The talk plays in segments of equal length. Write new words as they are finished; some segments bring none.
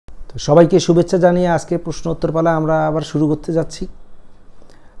তো সবাইকে শুভেচ্ছা জানিয়ে আজকে প্রশ্ন উত্তর পালা আমরা আবার শুরু করতে যাচ্ছি।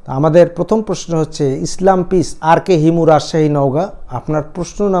 তো আমাদের প্রথম প্রশ্ন হচ্ছে ইসলাম পিস আর কে হিমু রাজশাহী নওগাঁ। আপনার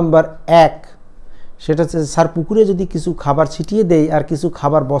প্রশ্ন নাম্বার 1, সেটা হচ্ছে স্যার পুকুরে যদি কিছু খাবার ছিটিয়ে দেই আর কিছু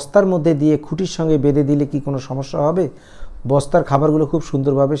খাবার বস্তার মধ্যে দিয়ে খুঁটির সঙ্গে বেঁধে দিলে কি কোনো সমস্যা হবে? বস্তার খাবারগুলো খুব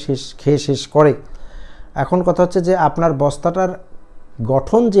সুন্দরভাবে খেয়ে শেষ করে। এখন কথা হচ্ছে যে আপনার বস্তাটার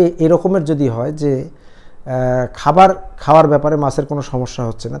গঠন যে এরকমের যদি হয় যে খাবার খাওয়ার ব্যাপারে মাছের কোনো সমস্যা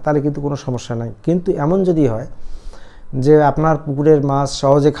হচ্ছে না, তাহলে কিন্তু কোনো সমস্যা নাই। কিন্তু এমন যদি হয় যে আপনার পুকুরের মাছ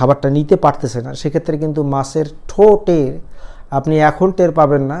সহজে খাবারটা নিতে পারতেছে না, সেক্ষেত্রে কিন্তু মাছের ঠোঁটের আপনি এখন টের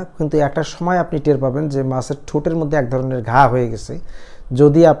পাবেন না, কিন্তু একটা সময় আপনি টের পাবেন যে মাছের ঠোঁটের মধ্যে এক ধরনের ঘা হয়ে গেছে।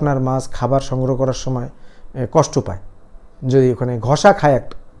 যদি আপনার মাছ খাবার সংগ্রহ করার সময় কষ্ট পায়, যদি ওখানে ঘষা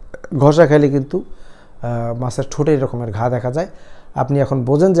খাইলে কিন্তু মাছের ঠোঁটে এরকমের ঘা দেখা যায়। আপনি এখন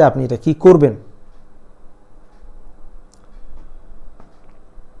বোঝেন যে আপনি এটা কি করবেন।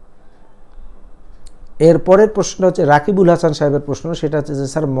 এরপরের প্রশ্ন হচ্ছে রাকিবুল হাসান সাহেবের প্রশ্ন, সেটা হচ্ছে যে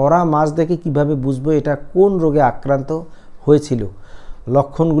স্যার মরা মাছ দেখে কিভাবে বুঝবো এটা কোন রোগে আক্রান্ত হয়েছিল,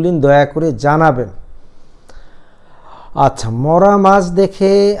 লক্ষণগুলি দয়া করে জানাবেন। আচ্ছা, মরা মাছ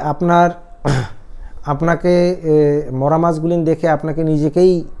দেখে আপনাকে মরা মাছগুলি দেখে আপনাকে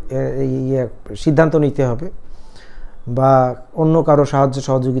নিজেকেই সিদ্ধান্ত নিতে হবে বা অন্য কারো সাহায্য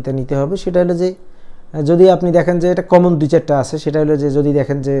সহযোগিতা নিতে হবে। সেটা হলো যে যদি আপনি দেখেন যে এটা কমন 2-4টা আছে, সেটা হলো যে যদি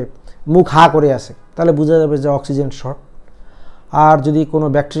দেখেন যে মুখ হা করে আছে, তাহলে বোঝা যাবে যে অক্সিজেন শর্ট। আর যদি কোনো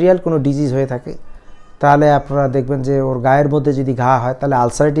ব্যাকটেরিয়াল কোনো ডিজিজ হয়ে থাকে, তাহলে আপনারা দেখবেন যে ওর গায়ের মধ্যে যদি ঘা হয় তাহলে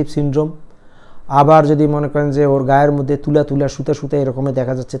আলসারেটিভ সিনড্রোম। আবার যদি মনে করেন যে ওর গায়ের মধ্যে তুলা সুতা এরকমের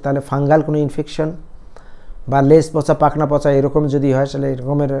দেখা যাচ্ছে, তাহলে ফাঙ্গাল কোনো ইনফেকশন বা লেজ পচা পাখনা পচা এরকম যদি হয়, তাহলে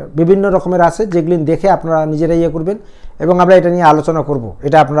এরকমের বিভিন্ন রকমের আছে, যেগুলি দেখে আপনারা নিজেরাই করবেন এবং আমরা এটা নিয়ে আলোচনা করব,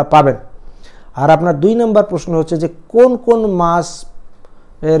 এটা আপনারা পাবেন। আর আপনার 2 নম্বর প্রশ্ন হচ্ছে যে কোন কোন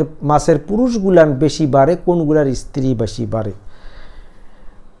মাছের পুরুষগুলান বেশি বাড়ে, কোনগুলার স্ত্রী বেশি বাড়ে?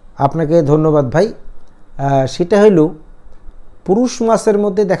 আপনাকে ধন্যবাদ ভাই। সেটা হইল পুরুষ মাছের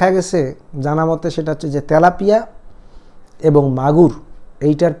মধ্যে দেখা গেছে জানা মতে, সেটা হচ্ছে যে তেলাপিয়া এবং মাগুর,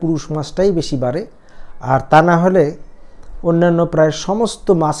 এইটার পুরুষ মাছটাই বেশি বাড়ে। আর তা না হলে অন্যান্য প্রায় সমস্ত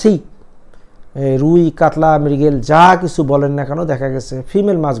মাছই, রুই কাতলা মৃগেল যা কিছু বলেন না কেন, দেখা গেছে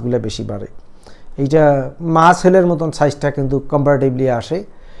ফিমেল মাছগুলো বেশি বাড়ে। এইটা মাছ হেলের মতন সাইজটা কিন্তু কম্পারেটিভলি আসে।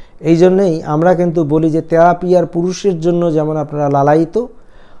 এই জন্যেই আমরা কিন্তু বলি যে তেলাপিয়ার পুরুষের জন্য যেমন আপনারা লালায়িত,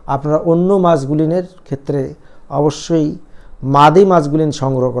 আপনারা অন্য মাছগুলিনের ক্ষেত্রে অবশ্যই মাদি মাছগুলিন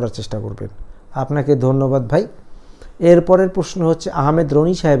সংগ্রহ করার চেষ্টা করবেন। আপনাকে ধন্যবাদ ভাই। এরপরের প্রশ্ন হচ্ছে আহমেদ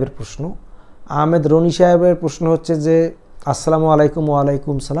রনি সাহেবের প্রশ্ন। আহমেদ রনি সাহেবের প্রশ্ন হচ্ছে যে আসসালামু আলাইকুম।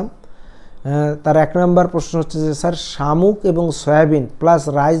 ওয়ালাইকুম সালাম। তার 1 নম্বর প্রশ্ন হচ্ছে যে স্যার শামুক এবং সয়াবিন প্লাস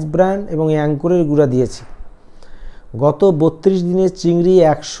রাইস ব্র্যান এবং অ্যাঙ্করের গুঁড়া দিয়েছি, গত 32 দিনে চিংড়ি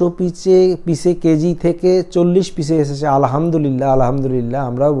 100 পিসে কেজি থেকে 40 পিসে এসেছে। আলহামদুলিল্লাহ।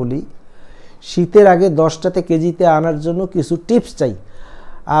 আমরাও বলি শীতের আগে 10টাতে কেজিতে আনার জন্য কিছু টিপস চাই।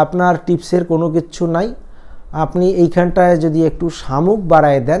 আপনার টিপসের কোনো কিছু নাই। আপনি এইখানটায় যদি একটু শামুক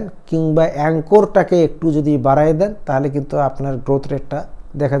বাড়ায় দেন কিংবা অ্যাঙ্করটাকে একটু যদি বাড়ায় দেন, তাহলে কিন্তু আপনার গ্রোথ রেটটা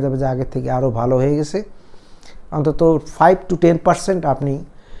দেখা যাবে যে আগের থেকে আরও ভালো হয়ে গেছে। অন্তত 5 to 10% আপনি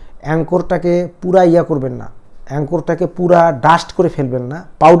অ্যাঙ্করটাকে পুরা করবেন না, অ্যাঙ্করটাকে পুরা ডাস্ট করে ফেলবেন না,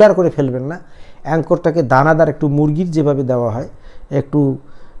 পাউডার করে ফেলবেন না। অ্যাঙ্করটাকে দানাদার একটু মুরগির যেভাবে দেওয়া হয়, একটু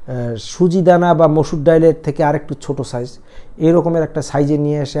সুজি দানা বা মসুর ডাইলের থেকে আর একটু ছোটো সাইজ, এরকমের একটা সাইজে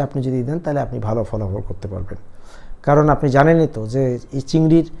নিয়ে এসে আপনি যদি দেন, তাহলে আপনি ভালো ফলাফল করতে পারবেন। কারণ আপনি জানেনই তো যে এই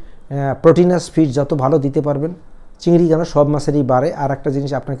চিংড়ির প্রোটিনাস ফিড যত ভালো দিতে পারবেন, চিংড়ি কেন সব মাছেরই বাড়ে। আর একটা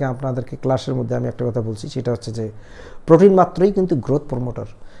জিনিস আপনাদেরকে ক্লাসের মধ্যে আমি একটা কথা বলছি, সেটা হচ্ছে যে প্রোটিন মাত্রই কিন্তু গ্রোথ প্রমোটার।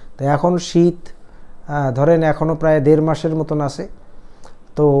 তো এখন শীত ধরেন এখনও প্রায় 1.5 মাসের মতন আছে,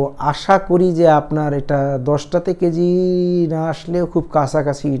 তো আশা করি যে আপনার এটা 10টাতে কেজি না আসলেও খুব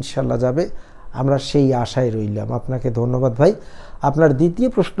কাছাকাছি ইনশাল্লাহ যাবে। আমরা সেই আশায় রইলাম। আপনাকে ধন্যবাদ ভাই। আপনার দ্বিতীয়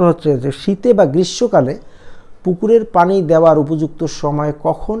প্রশ্ন হচ্ছে যে শীতে বা গ্রীষ্মকালে পুকুরের পানি দেওয়ার উপযুক্ত সময়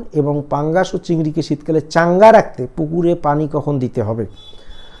কখন এবং পাঙ্গাস ও চিংড়িকে শীতকালে চাঙ্গা রাখতে পুকুরে পানি কখন দিতে হবে?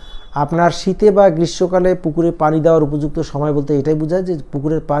 আপনার শীতে বা গ্রীষ্মকালে পুকুরে পানি দেওয়ার উপযুক্ত সময় বলতে এটাই বোঝায় যে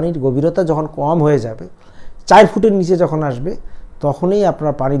পুকুরের পানির গভীরতা যখন কম হয়ে যাবে, 4 ফুটের নিচে যখন আসবে, তখনই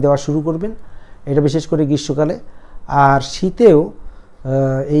আপনারা পানি দেওয়া শুরু করবেন। এটা বিশেষ করে গ্রীষ্মকালে। আর শীতেও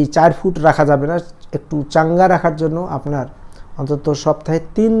এই 4 ফুট রাখা যাবে না। একটু চাঙ্গা রাখার জন্য আপনার অন্তত সপ্তাহে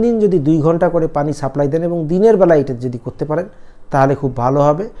 3 দিন যদি 2 ঘন্টা করে পানি সাপ্লাই দেন এবং দিনের বেলা এটা যদি করতে পারেন, তাহলে খুব ভালো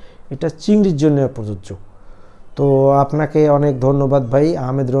হবে। এটা চিংড়ির জন্য প্রযোজ্য। তো আপনাকে অনেক ধন্যবাদ ভাই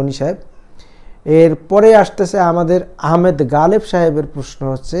আহমেদ রনি সাহেব। এরপরে আসতেছে আমাদের আহমেদ গালেব সাহেবের প্রশ্ন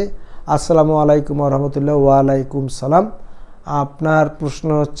হচ্ছে আসসালামু আলাইকুম রহমতুল্লাহ। ওয়ালাইকুম সালাম। আপনার প্রশ্ন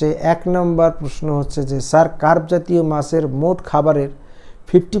হচ্ছে 1 নম্বর প্রশ্ন হচ্ছে যে স্যার কার্প জাতীয় মাছের মোট খাবারের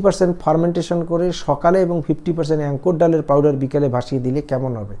 50% ফার্মেন্টেশন করে সকালে এবং 50% অ্যাঙ্কর ডালের পাউডার বিকালে ভাসিয়ে দিলে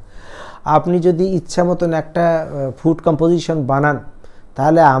কেমন হবে? আপনি যদি ইচ্ছা মতন একটা ফুড কম্পোজিশন বানান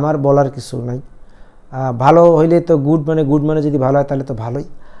তাহলে আমার বলার কিছু নাই। ভালো হইলে তো গুড মানে যদি ভালো হয় তাহলে তো ভালোই।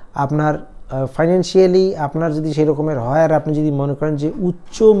 আপনার ফাইন্যান্সিয়ালি আপনার যদি সেই রকমের হয় আর আপনি যদি মনে করেন যে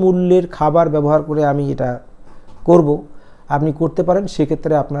উচ্চ মূল্যের খাবার ব্যবহার করে আমি এটা করব, আপনি করতে পারেন।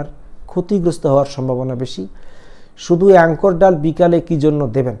 সেক্ষেত্রে আপনার ক্ষতিগ্রস্ত হওয়ার সম্ভাবনা বেশি। শুধু অ্যাঙ্কর ডাল বিকালে কী জন্য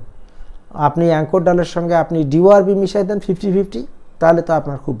দেবেন? আপনি অ্যাঙ্কর ডালের সঙ্গে আপনি ডিওআরবি মিশাই দেন 50-50, তাহলে তো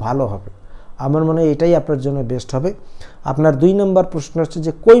আপনার খুব ভালো হবে। আমার মনে হয় এটাই আপনার জন্য বেস্ট হবে। আপনার 2 নম্বর প্রশ্ন হচ্ছে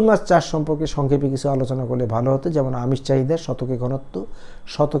যে কই মাছ চাষ সম্পর্কে সংক্ষেপে কিছু আলোচনা করলে ভালো হতো, যেমন আমিষ চাহিদা, শতকে ঘনত্ব,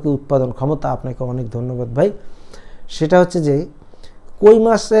 শতকে উৎপাদন ক্ষমতা। আপনাকে অনেক ধন্যবাদ ভাই। সেটা হচ্ছে যে কই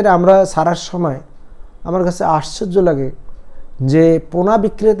মাছের আমরা সারার সময় আমার কাছে আশ্চর্য লাগে যে পোনা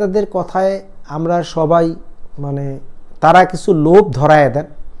বিক্রেতাদের কথায় আমরা সবাই মানে তারা কিছু লোভ ধরায় দেন।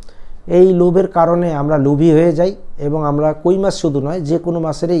 এই লোভের কারণে আমরা লোভী হয়ে যাই এবং আমরা কই মাছ শুধু নয় যে কোনো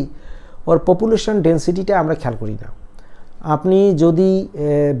মাছেরই ওর পপুলেশন ডেন্সিটিটা আমরা খেয়াল করি না। আপনি যদি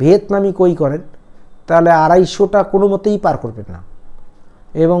ভিয়েতনামি কই করেন তাহলে 250টা কোনো মতেই পার করবেন না,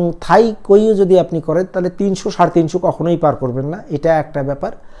 এবং থাই কইও যদি আপনি করেন তাহলে 300-350 কখনোই পার করবেন না। এটা একটা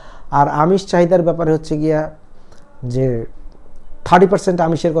ব্যাপার। আর আমিষ চাহিদার ব্যাপারে হচ্ছে গিয়া যে 30%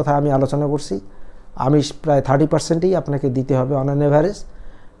 আমিষের কথা আমি আলোচনা করছি। আমিষ প্রায় 30%ই আপনাকে দিতে হবে অন অ্যান এভারেজ।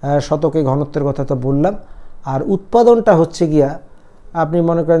 শতকে ঘনত্বের কথা তো বললাম। আর উৎপাদনটা হচ্ছে গিয়া আপনি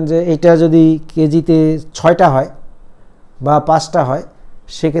মনে করেন যে এটা যদি কেজিতে 6টা হয় বা 5টা হয়,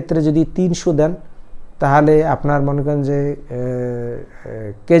 সেক্ষেত্রে যদি 300 দেন তাহলে আপনার মনে করেন যে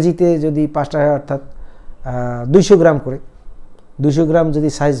কেজিতে যদি 5টা হয় অর্থাৎ 200 গ্রাম করে, 200 গ্রাম যদি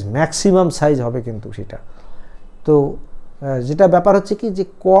সাইজ ম্যাক্সিমাম সাইজ হবে কিন্তু সেটা। তো যেটা ব্যাপার হচ্ছে কি যে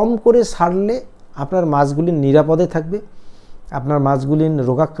কম করে ছাড়লে আপনার মাছগুলি নিরাপদে থাকবে, আপনার মাছগুলি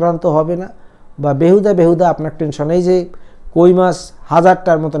রোগাক্রান্ত হবে না বা বেহুদা আপনার টেনশন। এই যে কই মাছ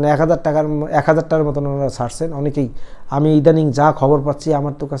 1000টার মতন 1000টার মতন ওনারা ছাড়ছেন অনেকেই। আমি ইদানিং যা খবর পাচ্ছি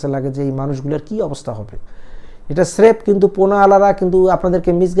আমার তো কাছে লাগে যে এই মানুষগুলোর কী অবস্থা হবে। এটা স্রেফ কিন্তু পোনা আলারা কিন্তু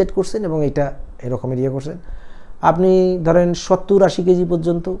আপনাদেরকে মিসগাইড করছেন এবং এটা এরকমের ইয়ে করছেন। আপনি ধরেন 70-80 কেজি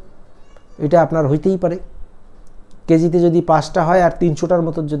পর্যন্ত এটা আপনার হইতেই পারে। কেজিতে যদি 5টা হয় আর 300টার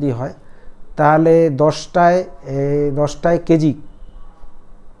মতন যদি হয় তাহলে 10টায় কেজি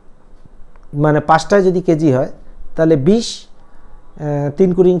মানে 5টায় যদি কেজি হয় তাহলে 20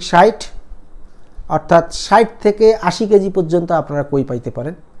 3 কুড়ি 60, অর্থাৎ 60 থেকে 80 কেজি পর্যন্ত আপনারা কই পাইতে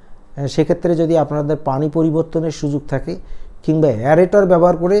পারেন। সেক্ষেত্রে যদি আপনাদের পানি পরিবর্তনের সুযোগ থাকে কিংবা অ্যারেটর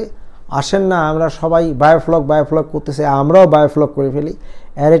ব্যবহার করে আসেন না, আমরা সবাই বায়োফ্লক করতেছে, আমরাও বায়োফ্লক করে ফেলি।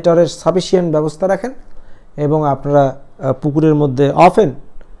 অ্যারেটরের সাফিসিয়েন্ট ব্যবস্থা রাখেন এবং আপনারা পুকুরের মধ্যে অফেন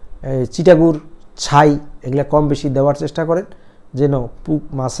চিটাগুড়, ছাই এগুলো কম বেশি দেওয়ার চেষ্টা করেন, যেন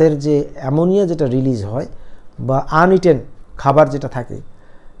মাছের যে অ্যামোনিয়া যেটা রিলিজ হয় বা আনইটেন খাবার যেটা থাকে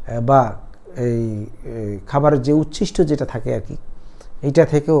বা এই খাবারের যে উচ্ছিষ্ট যেটা থাকে আর কি, এইটা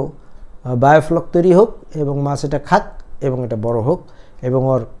থেকেও বায়োফ্লক তৈরি হোক এবং মাছ এটা খাক এবং এটা বড় হোক এবং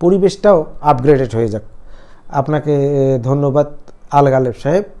ওর পরিবেশটাও আপগ্রেডেড হয়ে যাক। আপনাকে ধন্যবাদ আলগালেব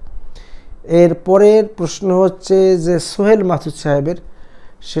সাহেব। এরপরের প্রশ্ন হচ্ছে যে সোহেল মাসুদ সাহেবের,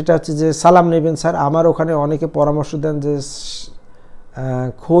 সেটা হচ্ছে যে সালাম নেবেন স্যার, আমার ওখানে অনেকে পরামর্শ দেন যে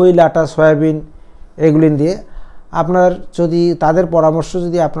খই, লাটা, সয়াবিন এগুলি দিয়ে। আপনার যদি তাদের পরামর্শ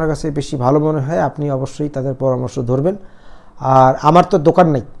যদি আপনার কাছে বেশি ভালো মনে হয় আপনি অবশ্যই তাদের পরামর্শ ধরবেন। আর আমার তো দোকান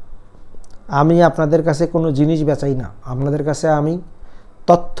নেই, আমি আপনাদের কাছে কোনো জিনিস বেচাই না, আপনাদের কাছে আমি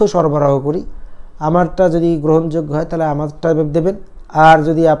তথ্য সরবরাহ করি। আমারটা যদি গ্রহণযোগ্য হয় তাহলে আমারটা দেবেন। আর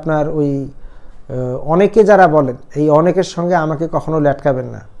যদি আপনার ওই অনেকে যারা বলেন এই অনেকের সঙ্গে আমাকে কখনো ল্যাটকাবেন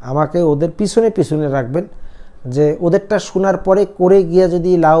না, আমাকে ওদের পিছনে রাখবেন, যে ওদেরটা শোনার পরে করে গিয়ে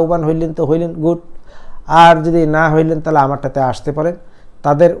যদি লাভবান হইলেন তো হইলেন, গুড। আর যদি না হইলেন তাহলে আমারটাতে আসতে পারেন।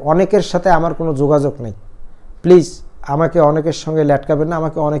 তাদের অনেকের সাথে আমার কোনো যোগাযোগ নেই। প্লিজ আমাকে অনেকের সঙ্গে ল্যাটকাবেন না,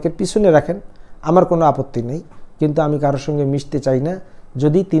 আমাকে অনেকের পিছনে রাখেন, আমার কোনো আপত্তি নেই, কিন্তু আমি কারোর সঙ্গে মিশতে চাই না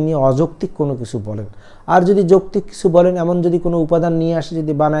যদি তিনি অযৌক্তিক কোনো কিছু বলেন। আর যদি যৌক্তিক কিছু বলেন, এমন যদি কোনো উপাদান নিয়ে আসে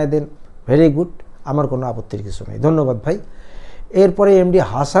যদি বানায় দেন, ভেরি গুড, আমার কোনো আপত্তির কিছু নেই। ধন্যবাদ ভাই। এরপরে এমডি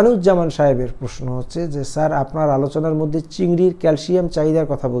হাসানুজ্জামান সাহেবের প্রশ্ন হচ্ছে যে স্যার আপনার আলোচনার মধ্যে চিংড়ির ক্যালসিয়াম চাহিদার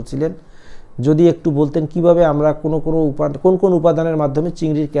কথা বলছিলেন, যদি একটু বলতেন কিভাবে আমরা কোন উপাদানের মাধ্যমে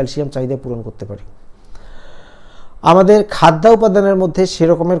চিংড়ির ক্যালসিয়াম চাহিদা পূরণ করতে পারি। আমাদের খাদ্য উপাদানের মধ্যে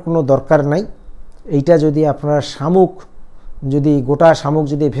সেরকমের কোনো দরকার নাই। এইটা যদি আপনারা গোটা শামুক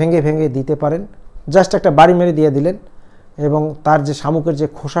যদি ভেঙে দিতে পারেন, জাস্ট একটা বাড়ি মেরে দিয়ে দিলেন, এবং তার যে শামুকের যে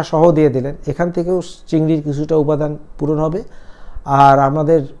খোসা সহ দিয়ে দিলেন, এখান থেকেও চিংড়ির কিছুটা উপাদান পূরণ হবে। আর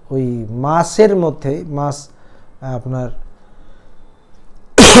আমাদের ওই মাছের মধ্যে মাছ আপনার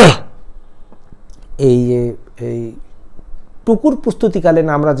এই পুকুর প্রস্তুতিকালীন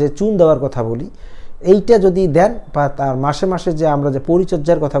আমরা যে চুন দেওয়ার কথা বলি, এইটা যদি দেন বা তার মাসে মাসে যে আমরা যে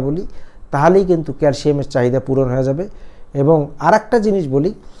পরিচর্যার কথা বলি, তাহলেই কিন্তু ক্যালসিয়ামের চাহিদা পূরণ হয়ে যাবে। এবং আর একটা জিনিস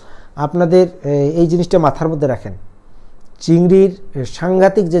বলি, আপনাদের এই জিনিসটা মাথার মধ্যে রাখেন, চিংড়ির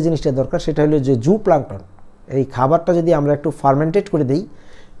সাংঘাতিক যে জিনিসটা দরকার সেটা হলো যে জুপ্লাঙ্কটন। এই খাবারটা যদি আমরা একটু ফার্মেন্টেড করে দিই,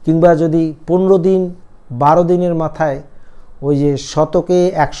 কিংবা যদি 15 দিন 12 দিনের মাথায় ওই যে শতকে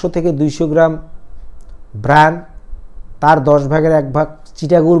 100 থেকে 200 গ্রাম ব্রান, তার 10 ভাগের 1 ভাগ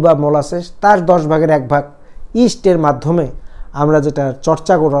চিটাগুড় বা মোলাসেস, তার 10 ভাগের 1 ভাগ ইস্টের মাধ্যমে আমরা যেটা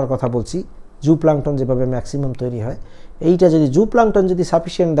চর্চা করার কথা বলছি, জুপ্লাঙ্কটন যেভাবে ম্যাক্সিমাম তৈরি হয়, এইটা যদি জুপ্লাঙ্কটন যদি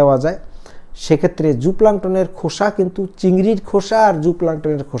সাফিসিয়েন্ট দেওয়া যায়, সেক্ষেত্রে জুপ্লাঙ্কটনের খোসা কিন্তু চিংড়ির খোসা আর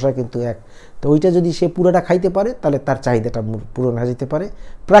জুপ্লাঙ্কটনের খোসা কিন্তু এক। তো ওইটা যদি সে পুরোটা খাইতে পারে, তাহলে তার চাহিদাটা পূরণ হয়ে যেতে পারে।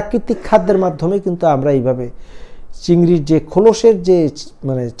 প্রাকৃতিক খাদ্যের মাধ্যমে কিন্তু আমরা এইভাবে চিংড়ির যে খোলসের যে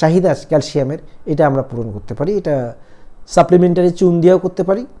মানে চাহিদা ক্যালসিয়ামের, এটা আমরা পূরণ করতে পারি। এটা সাপ্লিমেন্টারি চুন দিয়েও করতে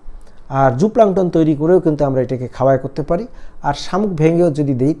পারি, আর জুপ্লাঙ্কটন তৈরি করেও কিন্তু আমরা এটাকে খাওয়াই করতে পারি। আর শামুক ভেঙেও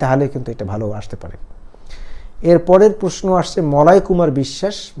যদি দেই, তাহলে কিন্তু এটা ভালো আসতে পারে। এর পরের প্রশ্ন আসছে মলয় কুমার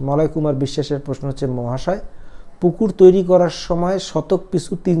বিশ্বাস। মলয় কুমার বিশ্বাসের প্রশ্ন হচ্ছে, মহাশয়, পুকুর তৈরি করার সময় শতক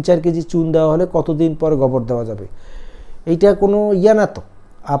পিছু 3-4 কেজি চুন দেওয়া হলে কতদিন পরে গোবর দেওয়া যাবে? এইটা কোনো না তো,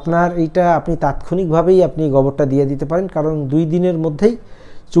 আপনার এইটা আপনি তাৎক্ষণিকভাবেই আপনি গোবরটা দিয়ে দিতে পারেন, কারণ 2 দিনের মধ্যেই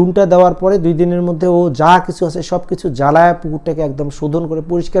চুনটা দেওয়ার পরে 2 দিনের মধ্যে ও যা কিছু আছে সব কিছু জ্বালায় পুকুরটাকে একদম শোধন করে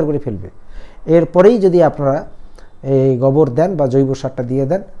পরিষ্কার করে ফেলবে। এরপরেই যদি আপনারা এই গোবর দেন বা জৈব সারটা দিয়ে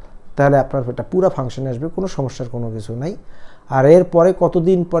দেন, তাহলে আপনার এটা পুরো ফাংশনে আসবে, কোনো সমস্যার কোনো কিছু নাই। আর এরপরে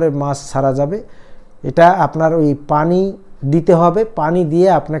কতদিন পরে মাছ ছাড়া যাবে, এটা আপনার ওই পানি দিতে হবে, পানি দিয়ে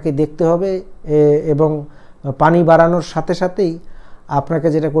আপনাকে দেখতে হবে, এবং পানি বাড়ানোর সাথে সাথেই আপনাকে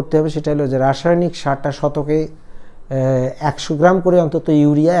যেটা করতে হবে সেটা হলো যে রাসায়নিক সারটা শতকে 100 গ্রাম করে অন্তত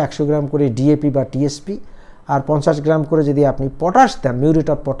ইউরিয়া, 100 গ্রাম করে ডিএপি বা টিএসপি, আর 50 গ্রাম করে যদি আপনি potash then, muriate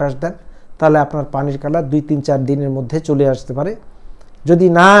of potash দেন, তাহলে আপনার পানির কালার 2-3-4 দিনের মধ্যে চলে আসতে পারে। যদি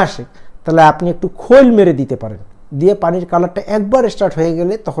না আসে, তাহলে আপনি একটু খোল মেরে দিতে পারেন, দিয়ে পানির কালারটা একবার স্টার্ট হয়ে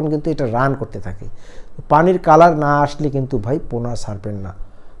গেলে তখন কিন্তু এটা রান করতে থাকে। পানির কালার না আসলে কিন্তু ভাই পোনা ছাড়বেন না,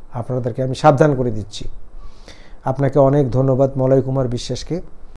 আপনাদেরকে আমি সাবধান করে দিচ্ছি। আপনাকে অনেক ধন্যবাদ মলয় কুমার বিশ্বাসকে।